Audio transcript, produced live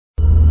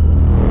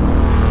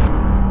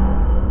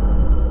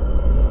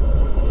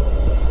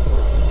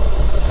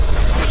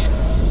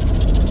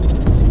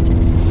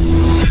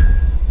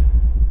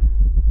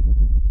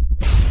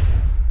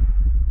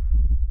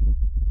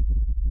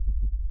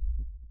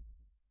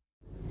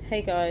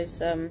Hey guys,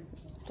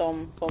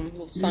 Dom from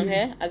All the Time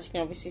here, as you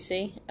can obviously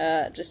see,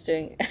 just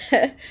doing...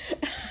 as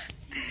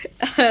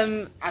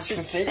you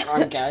can see,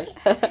 I'm gay.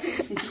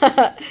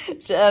 As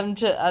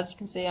you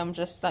can see, I'm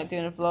just like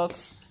doing a vlog.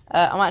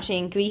 I'm actually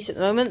in Greece at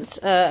the moment,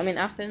 I'm in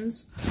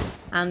Athens,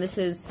 and this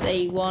is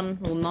day one,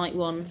 or night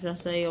one, should I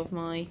say, of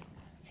my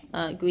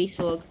Greece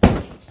vlog.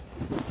 That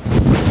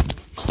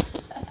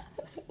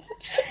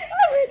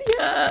really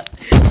hurt!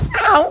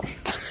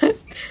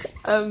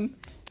 Ow!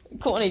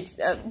 Courtney, do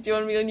you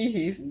want to be on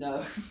YouTube?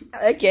 No.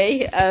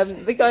 Okay,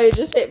 the guy who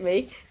just hit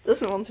me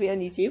doesn't want to be on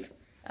YouTube.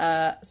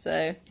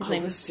 So his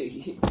name is...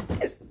 He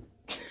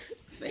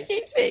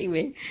keeps hitting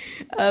me.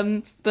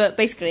 But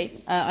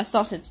basically, I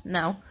started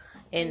now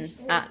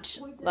at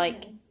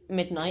like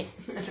midnight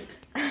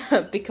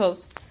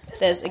because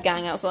there's a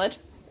gang outside.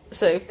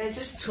 So they're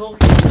just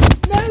talking.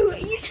 No,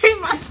 you hit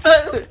my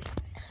phone.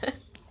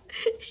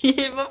 You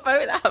hit my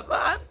phone out of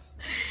my hands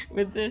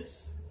with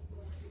this.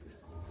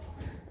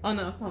 Oh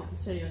no, I can't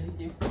show you on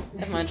YouTube.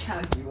 Never mind. You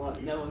can if you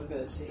want, no one's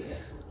going to see it.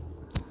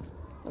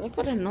 Well, look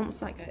what a nonce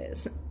that guy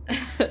is.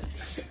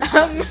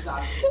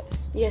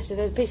 Yeah, so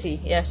there's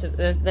basically, so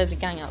there's a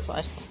gang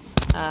outside.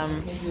 He's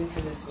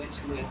Nintendo Switch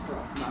and we've got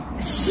off that.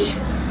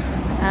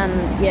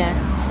 And yeah,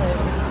 so...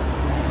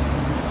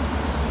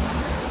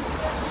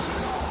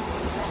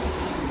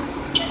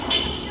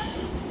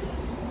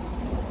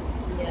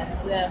 Yeah,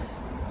 so they're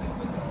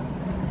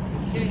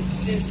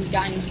doing some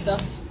gang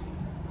stuff.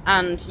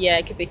 And yeah,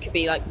 it could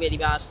be like really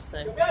bad,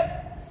 so...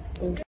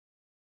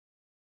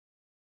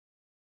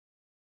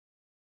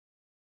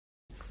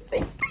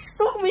 They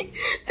saw me!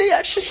 They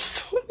actually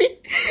saw me!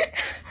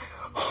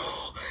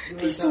 Oh,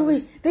 they saw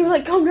me! They were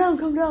like, calm down,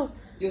 calm down!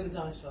 You're the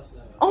dumbest person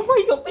ever. Oh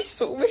my god, they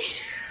saw me!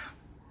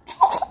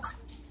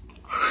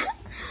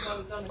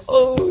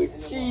 Oh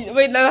jeez.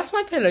 Wait, no, that's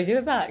my pillow, give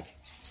it back.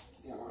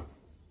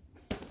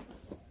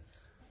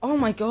 Oh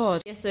my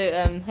god. Yeah, so,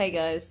 hey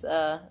guys,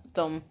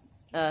 Dom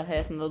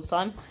here from All the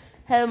Time.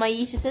 Hello my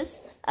uteruses.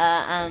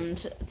 And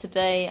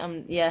today,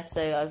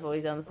 so I've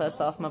already done the first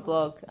half of my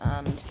blog,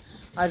 and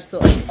I just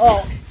thought,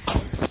 oh!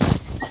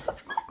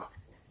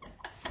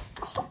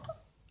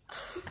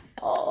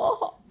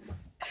 Oh!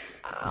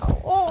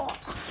 Ow! Oh!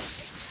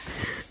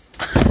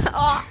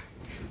 Oh!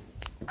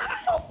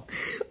 Ow!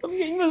 I'm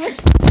getting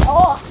molested!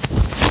 Oh!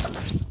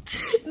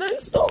 No,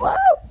 stop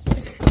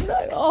that! No!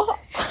 Oh!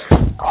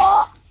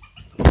 Oh!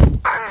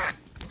 Ah!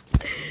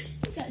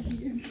 It's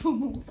actually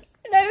cool.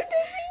 No,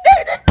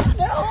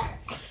 no!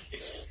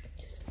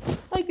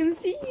 I can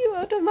see you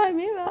out of my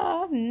mirror.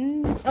 Oh.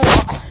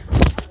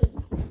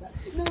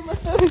 No, my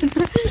phone.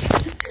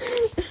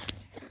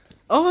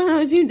 Oh no,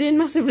 I zoomed in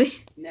massively.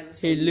 Never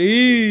seen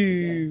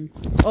Hello.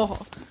 Oh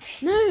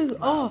no!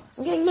 Oh,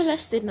 I'm getting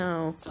molested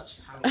now.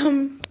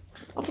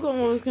 I've forgotten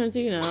what I was gonna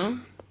do now.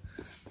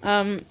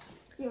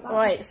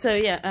 Right. So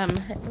yeah.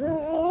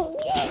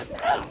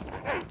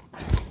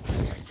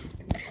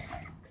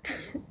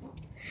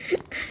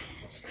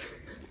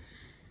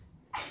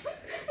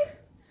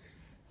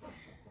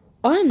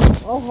 I'm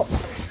not. Oh.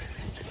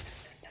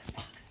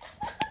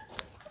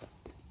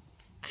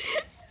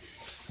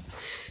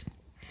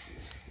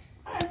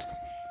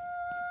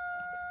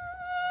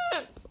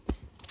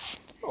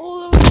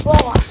 All of it.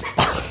 Oh.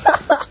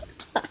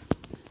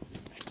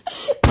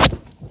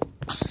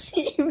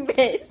 You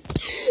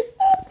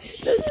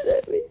missed. No,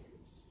 please.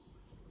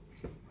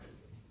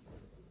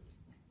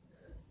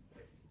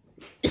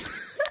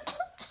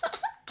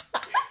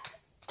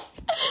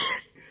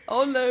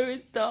 Oh no,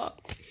 it's dark.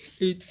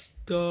 It's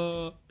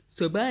dark.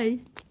 So bye.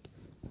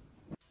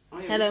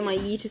 Hello, my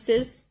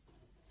uteruses.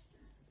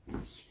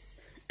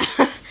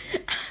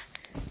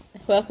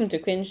 Welcome to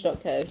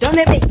cringe.co. Don't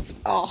hit me!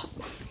 Oh.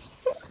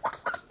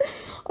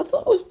 I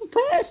thought I was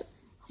prepared.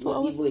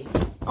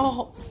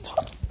 Oh,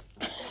 fuck.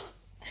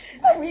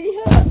 That really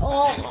hurt.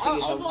 Oh, I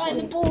was flying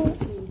the balls.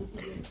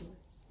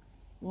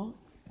 What?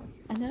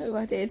 I know,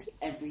 I did.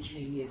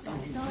 Everything is on.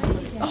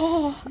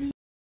 Oh.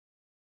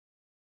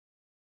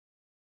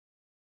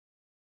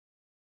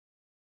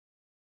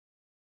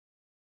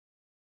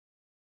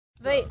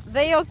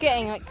 They are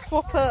getting like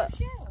proper.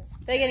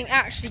 They're getting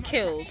actually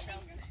killed.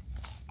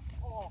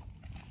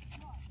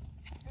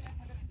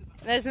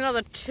 There's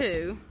another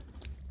two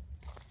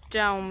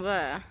down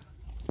there.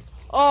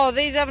 Oh,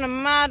 these having a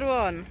mad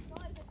one.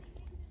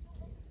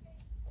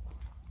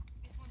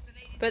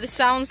 But the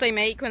sounds they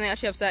make when they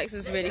actually have sex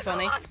is really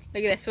funny.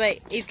 Look at this.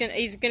 Wait, he's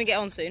gonna get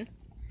on soon.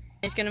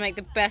 He's gonna make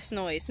the best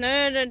noise.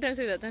 No, don't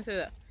do that. Don't do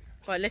that.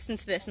 Right, listen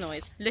to this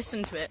noise.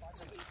 Listen to it.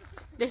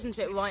 Listen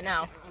to it right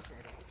now.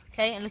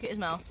 Okay, and look at his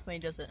mouth when he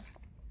does it.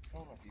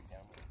 Oh, you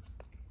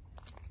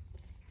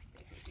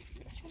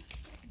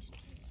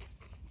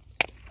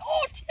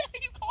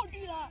can't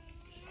do that.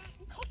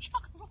 You can't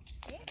chuck a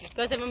rocket.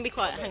 Guys, everyone be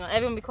quiet. Hang on,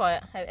 everyone be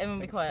quiet.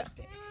 Everyone be quiet.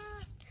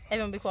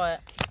 Everyone be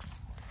quiet.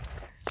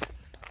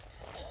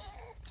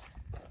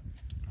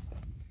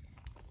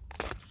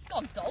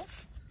 God,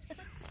 Dolph.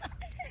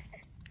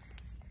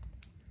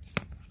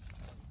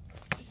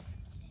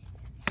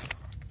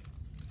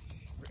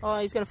 Oh,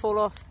 he's gonna fall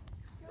off.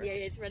 Yeah,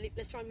 it's ready.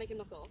 Let's try and make him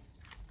knock off.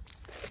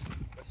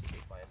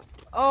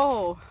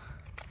 Oh.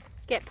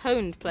 Get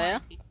pwned,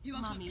 player. Who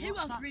else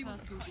really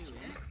wants to do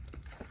it?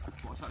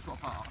 What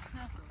part?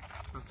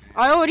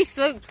 I already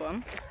smoked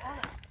one.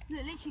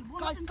 Look, literally,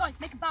 guys,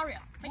 make a barrier.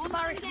 Make a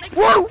barrier.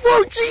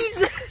 Whoa,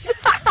 Jesus!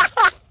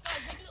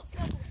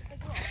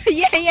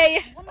 Yeah.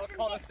 A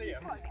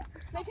Colosseum.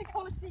 Make a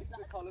Colosseum.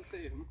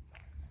 Colosseum.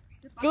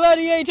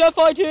 Gladiator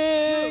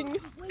fighting!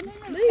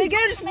 They're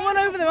gonna just run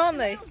over them, aren't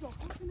they?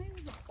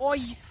 Oh,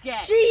 you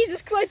scared?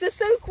 Jesus Christ, they're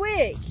so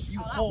quick! You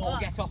whore,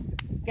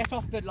 get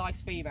off the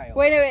nice female.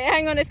 Wait,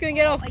 hang on, it's gonna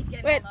get off.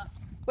 Wait,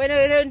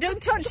 no,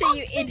 don't touch it,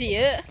 you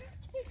idiot!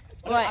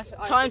 Right,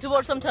 time to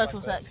watch some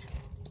turtle sex.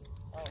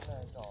 Oh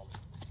no, God.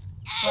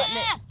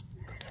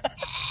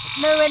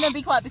 Right, no,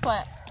 be quiet. Be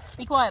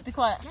quiet.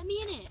 Let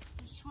me in it.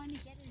 He's trying to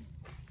get in.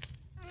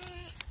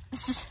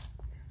 It's just...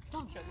 Show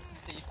this to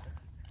Steve.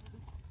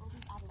 All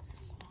these adults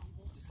just behind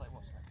this. Just like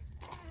watching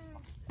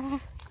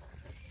it.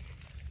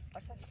 I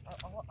kind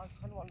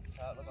of want to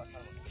turtle, but I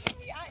kind of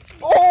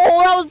want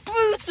Oh, that was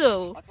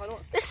brutal! I kind of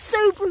want They're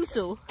so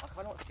brutal. I kind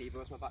of want Steve,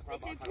 what's my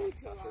background? They're so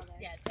brutal, are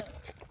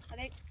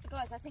they? Yeah,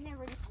 guys, I think they're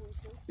really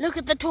brutal. Look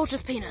at the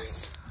tortoise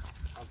penis.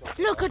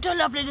 Look at the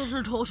lovely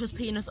little tortoise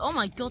penis. Oh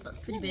my god, that's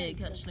pretty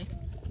big, actually.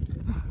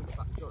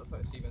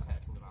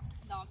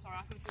 No, I'm sorry,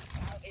 I couldn't put it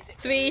out. Is it?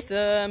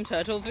 Threesome,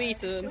 turtle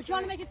threesome. We're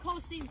trying to make a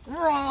Colosseum. Come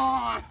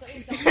on!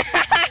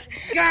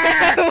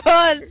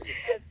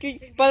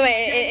 By the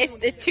way,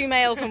 it's 2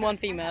 males and 1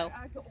 female.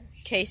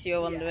 In case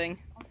you're wondering.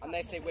 And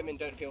they say women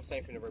don't feel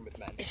safe in a room with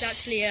men. It's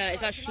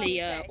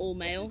actually all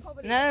male.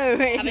 No,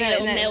 Having a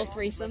little no. male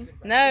threesome.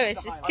 No,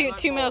 it's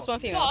 2 males, 1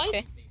 female. Guys.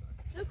 Okay.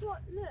 Look,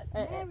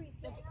 Mary's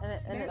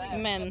And it's the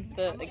men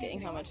that are getting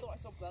hammered.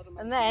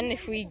 And then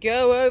if we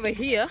go over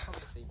here,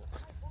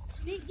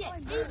 Steve,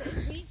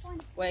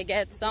 we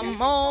get some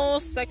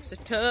more sexy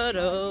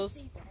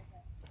turtles.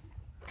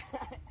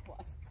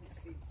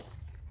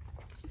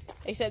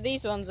 Except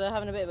these ones are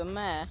having a bit of a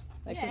mare.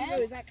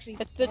 It's actually...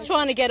 They're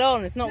trying to get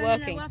on, it's not No,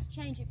 working. we'll have to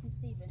change it from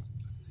Stephen.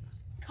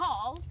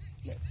 Carl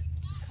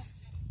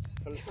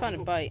He's trying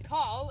to bite.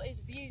 Carl is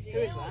abusing. Who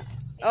is that?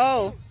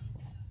 Oh,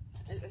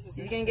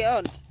 he's going to get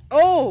on.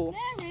 Oh,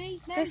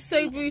 Mary, they're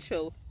so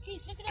brutal.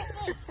 Jeez, look at that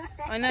face.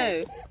 I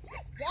know.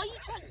 Why are you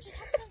trying to just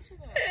have sex with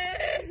her?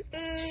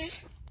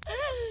 Is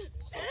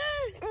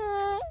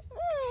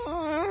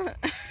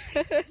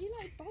he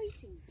like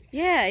biting?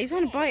 Yeah, he's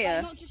trying to bite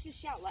her. Not just a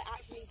shout, like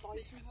actually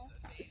biting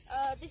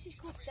her. This is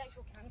called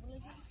sexual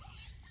cannibalism.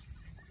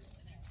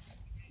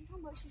 Think how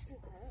much she's still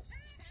hurt.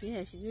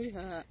 Yeah, she's really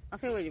hurt. I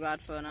feel really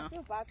bad for her now. I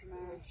feel bad for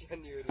Mary.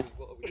 Genuinely,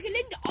 what are we... Look at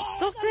Linda. Oh,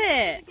 Stop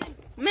it!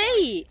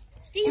 Mate!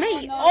 Steve,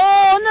 Mate! no.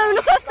 Oh no,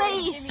 look at her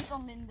Jimmy's face!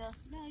 on Linda.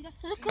 No,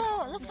 that's Look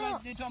out, look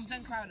out! No,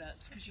 don't crown her,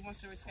 because she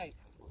wants to escape.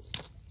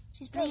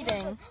 She's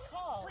bleeding.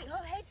 Carl. Wait, her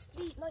head's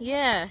bleeding. Like,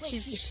 Yeah, wait,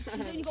 she's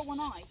only got one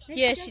eye.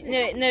 yeah,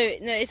 no,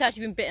 it's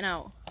actually been bitten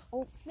out.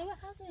 No, it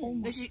hasn't.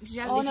 No, she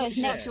has, Oh, no, it's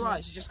she's got next 2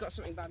 eyes, she's just got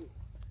something bad.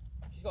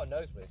 She's got a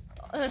nosebleed.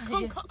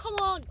 Come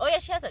on. Oh yeah,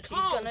 she has actually.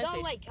 She's Carl, got no go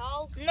face. away,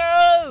 Carl.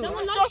 No! No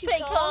one Stop likes you,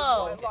 it, Carl.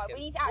 Carl! Right, we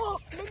need to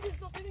actually... Linda's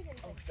not doing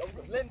anything.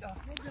 Linda!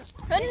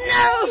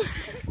 No!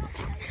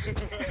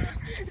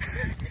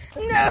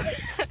 No!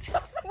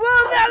 Whoa,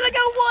 now look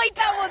how wide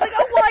that was! Look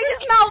how wide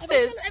his mouth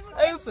is!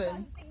 Open.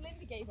 I think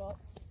Linda gave up.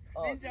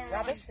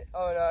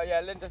 Oh, no,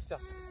 yeah, Linda's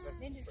just...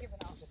 Linda's given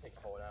up. She's a pig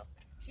for now.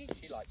 She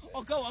likes it.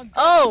 Oh, go on.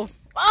 Oh!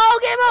 Oh,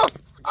 get him off!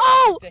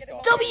 Oh! Dick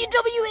off.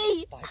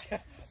 WWE!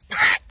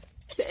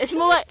 It's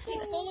more like...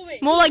 He's following.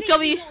 More like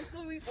W...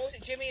 What was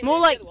it, Jimmy and More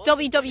who's like the other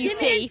one?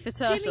 WWT for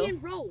Jimmy turtle.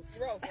 and Rolf.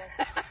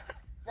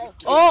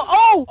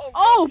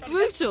 Oh,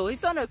 brutal! He's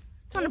trying to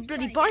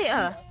bloody bite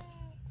her.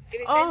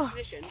 In the same Oh.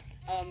 position,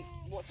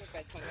 what's her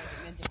face?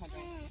 Linda can't go.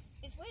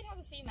 It's weird how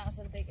the females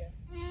are bigger.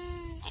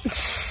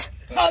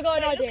 I got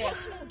an idea. Look how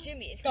small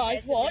Jimmy is.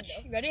 Guys, watch.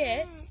 You ready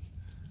here?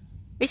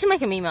 We should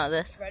make a meme out of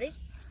this. Ready?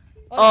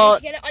 Oh.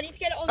 I need to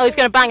get it on. Oh, he's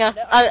gonna bang her.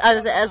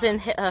 As in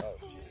hit her.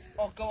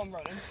 Oh, go on,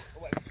 Ronan.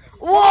 Oh, wait,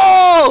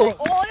 Whoa!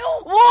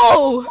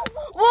 Whoa!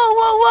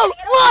 Whoa!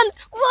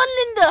 Run,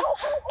 Linda!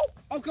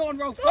 oh, go on,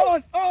 Rolf. Go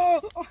on. Oh.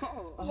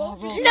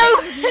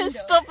 No!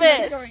 Stop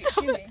it!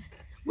 Stop it!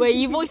 Wait, are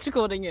you voice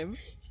recording him?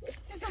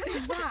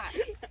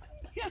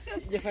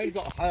 Your phone's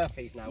got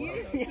herpes now.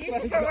 You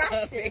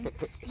harassed him.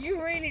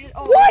 You really.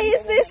 Oh, Why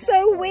is this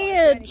so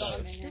weird?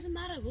 Doesn't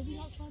matter. We'll be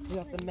like 5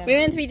 minutes. We were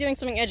meant to be doing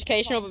something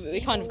educational, but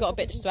we kind of got a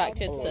bit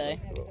distracted, so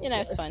you know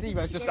it's fine.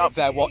 Steve-O's just up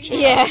there watching.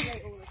 Yeah.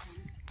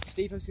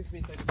 Steve-O's just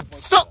been so disappointed.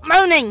 Stop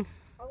moaning!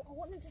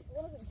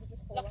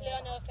 Luckily,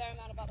 I know a fair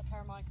amount about the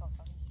Carmichael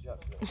stuff.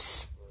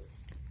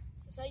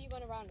 Say you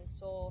went around and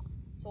saw.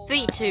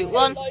 3, 2,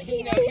 1.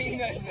 He knows we're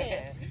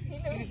here.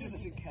 He just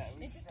doesn't care.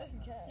 No,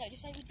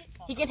 just say we did.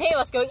 He can hear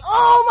us going,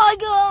 oh my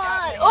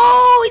god!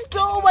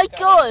 Oh my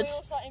god!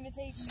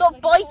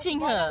 Stop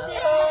biting her!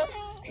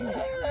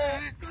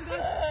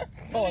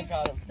 Come on,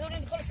 Callum.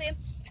 Building the Colosseum.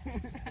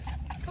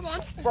 Come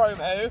on. Rome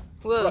who?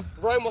 Whoa.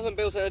 Rome wasn't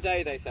built in a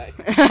day, they say.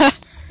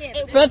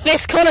 But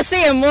this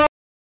Colosseum was.